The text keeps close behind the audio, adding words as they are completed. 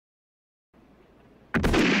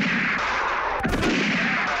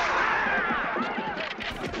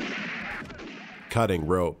Cutting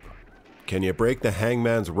rope. Can you break the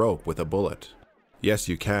hangman's rope with a bullet? Yes,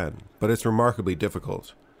 you can, but it's remarkably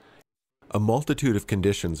difficult. A multitude of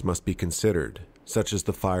conditions must be considered, such as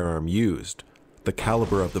the firearm used, the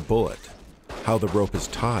caliber of the bullet, how the rope is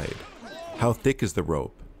tied, how thick is the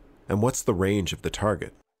rope, and what's the range of the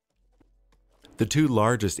target. The two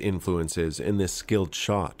largest influences in this skilled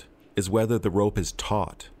shot is whether the rope is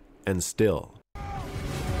taut and still.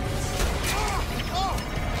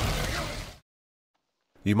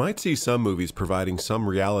 You might see some movies providing some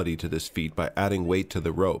reality to this feat by adding weight to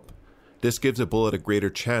the rope. This gives a bullet a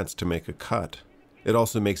greater chance to make a cut. It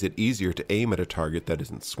also makes it easier to aim at a target that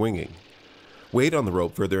isn't swinging. Weight on the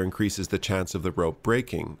rope further increases the chance of the rope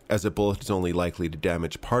breaking, as a bullet is only likely to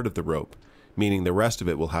damage part of the rope, meaning the rest of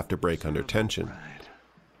it will have to break under tension.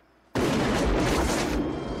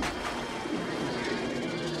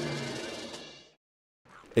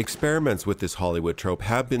 Experiments with this Hollywood trope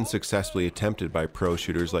have been successfully attempted by pro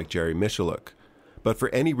shooters like Jerry Michaluk, but for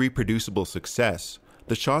any reproducible success,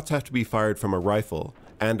 the shots have to be fired from a rifle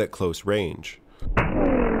and at close range.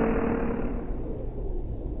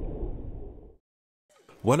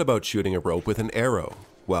 What about shooting a rope with an arrow?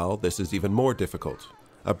 Well, this is even more difficult.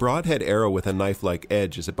 A broadhead arrow with a knife-like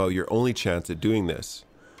edge is about your only chance at doing this,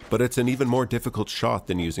 but it's an even more difficult shot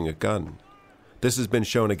than using a gun. This has been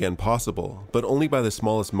shown again possible, but only by the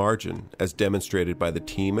smallest margin, as demonstrated by the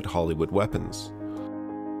team at Hollywood Weapons.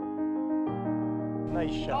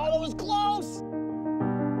 Nice shot. Oh, that was close!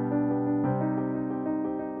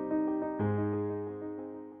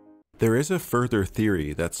 There is a further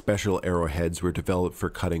theory that special arrowheads were developed for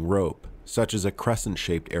cutting rope, such as a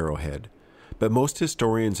crescent-shaped arrowhead, but most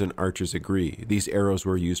historians and archers agree these arrows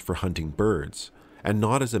were used for hunting birds, and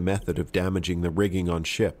not as a method of damaging the rigging on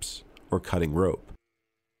ships or cutting rope.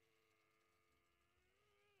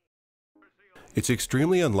 It's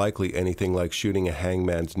extremely unlikely anything like shooting a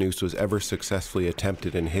hangman's noose was ever successfully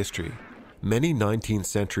attempted in history. Many 19th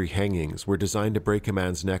century hangings were designed to break a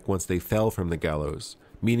man's neck once they fell from the gallows,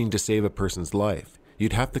 meaning to save a person's life,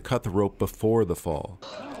 you'd have to cut the rope before the fall.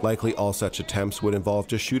 Likely all such attempts would involve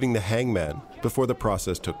just shooting the hangman before the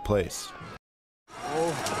process took place.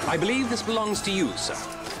 Oh, I believe this belongs to you, sir.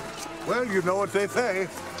 Well, you know what they say.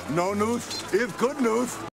 No noose is good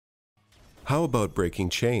news. How about breaking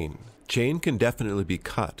chain? Chain can definitely be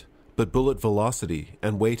cut, but bullet velocity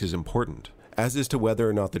and weight is important, as is to whether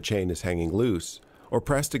or not the chain is hanging loose or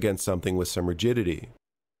pressed against something with some rigidity.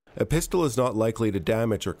 A pistol is not likely to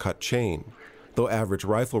damage or cut chain, though average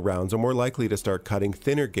rifle rounds are more likely to start cutting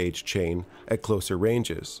thinner gauge chain at closer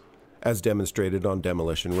ranges, as demonstrated on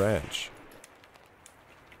Demolition Ranch.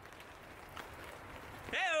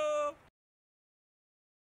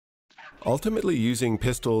 Ultimately, using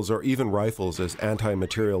pistols or even rifles as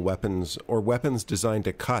anti-material weapons or weapons designed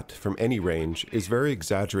to cut from any range is very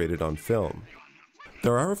exaggerated on film.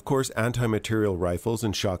 There are of course anti-material rifles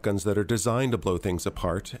and shotguns that are designed to blow things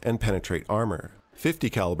apart and penetrate armor. 50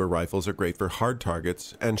 caliber rifles are great for hard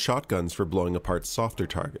targets and shotguns for blowing apart softer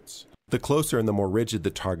targets. The closer and the more rigid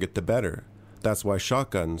the target, the better. That's why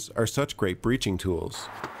shotguns are such great breaching tools.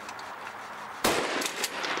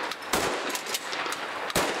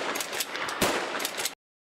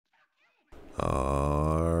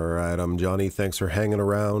 Alright, I'm Johnny. Thanks for hanging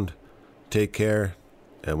around. Take care,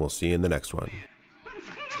 and we'll see you in the next one.